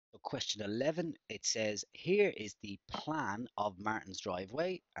Question 11, it says, here is the plan of Martin's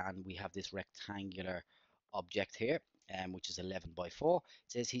driveway, and we have this rectangular object here, which is 11 by 4.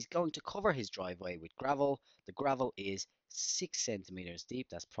 It says he's going to cover his driveway with gravel. The gravel is 6 centimeters deep.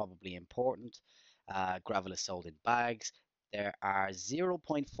 That's probably important. Gravel is sold in bags. There are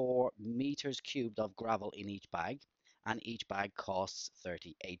 0.4 meters cubed of gravel in each bag, and each bag costs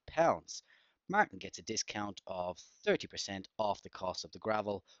 £38. Martin gets a discount of 30% off the cost of the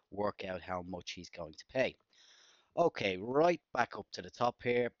gravel. Work out how much he's going to pay. Okay, right back up to the top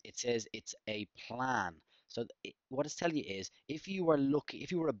here, it says it's a plan. So what it's telling you is, if you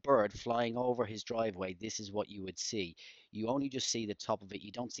were a bird flying over his driveway, this is what you would see. You only just see the top of it.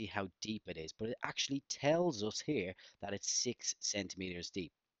 You don't see how deep it is, but it actually tells us here that it's 6 centimeters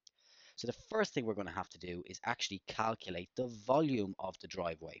deep. So the first thing we're going to have to do is actually calculate the volume of the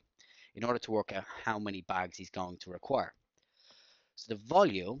driveway in order to work out how many bags he's going to require. So the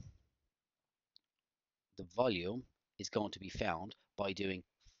volume is going to be found by doing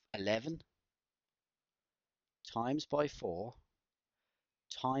 11 times by 4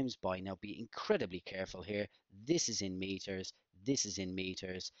 times by, now be incredibly careful here, this is in meters, this is in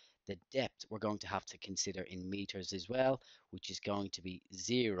meters. The depth we're going to have to consider in meters as well, which is going to be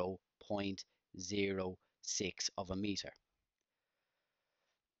 0.06 of a meter.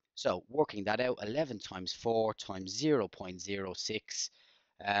 So working that out, 11 times 4 times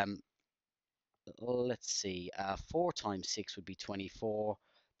 0.06, let's see, 4 times 6 would be 24.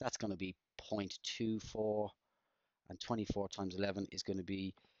 That's going to be 0.24, and 24 times 11 is going to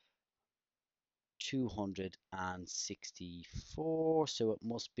be 264, so it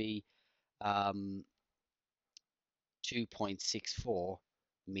must be 2.64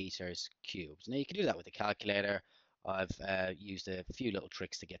 meters cubed. Now you can do that with a calculator. I've used a few little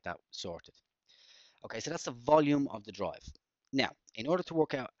tricks to get that sorted. Okay, so that's the volume of the drive. Now, in order to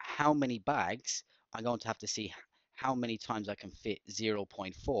work out how many bags, I'm going to have to see how many times I can fit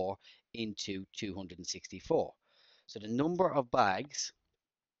 0.4 into 264. So the number of bags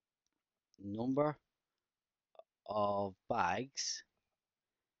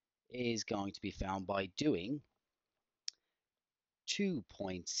is going to be found by doing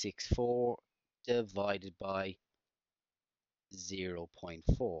 2.64 divided by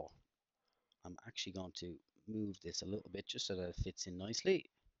 0.4. I'm actually going to move this a little bit just so that it fits in nicely.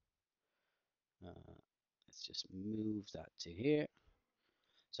 Let's just move that to here.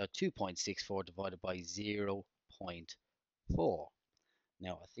 So 2.64 divided by 0.4.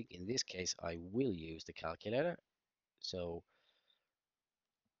 Now I think in this case I will use the calculator. So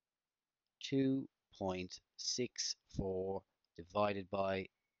 2.64 divided by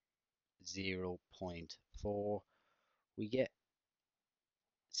 0.4, we get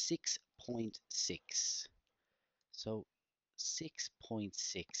 6.6. So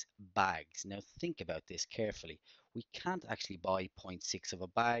 6.6 bags. Now think about this carefully. We can't actually buy 0.6 of a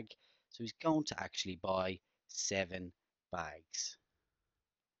bag, so he's going to actually buy 7 bags.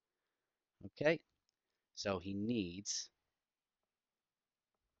 Okay, so he needs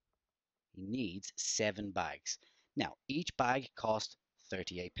 7 bags. Now each bag costs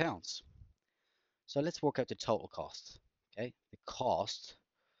 £38. So let's work out the total cost. Okay, the cost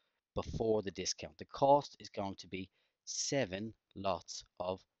before the discount. The cost is going to be 7 lots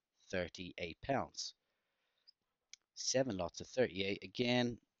of £38. 7 lots of 38.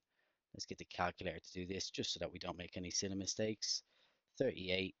 Again, let's get the calculator to do this just so that we don't make any silly mistakes.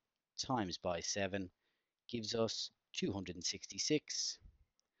 38 times by 7 gives us 266.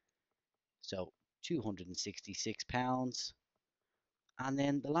 So £266. And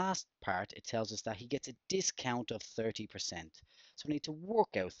then the last part, it tells us that he gets a discount of 30%. So we need to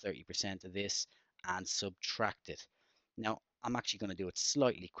work out 30% of this and subtract it. Now, I'm actually going to do it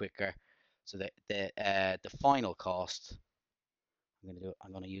slightly quicker so that the final cost,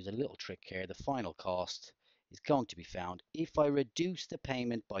 I'm going to use a little trick here. The final cost is going to be found. If I reduce the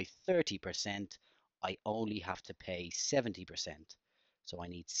payment by 30%, I only have to pay 70%. So I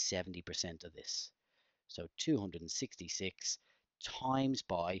need 70% of this. So 266 times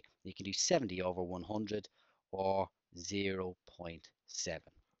by, you can do 70 over 100 or 0.7.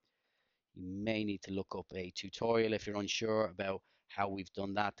 You may need to look up a tutorial if you're unsure about how we've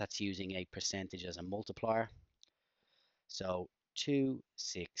done that. That's using a percentage as a multiplier. So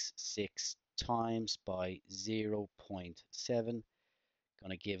 266 times by 0.7 going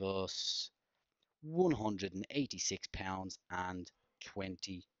to give us £186 and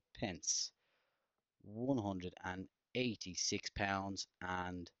 20 pence. £186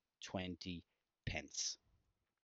 and 20 pence.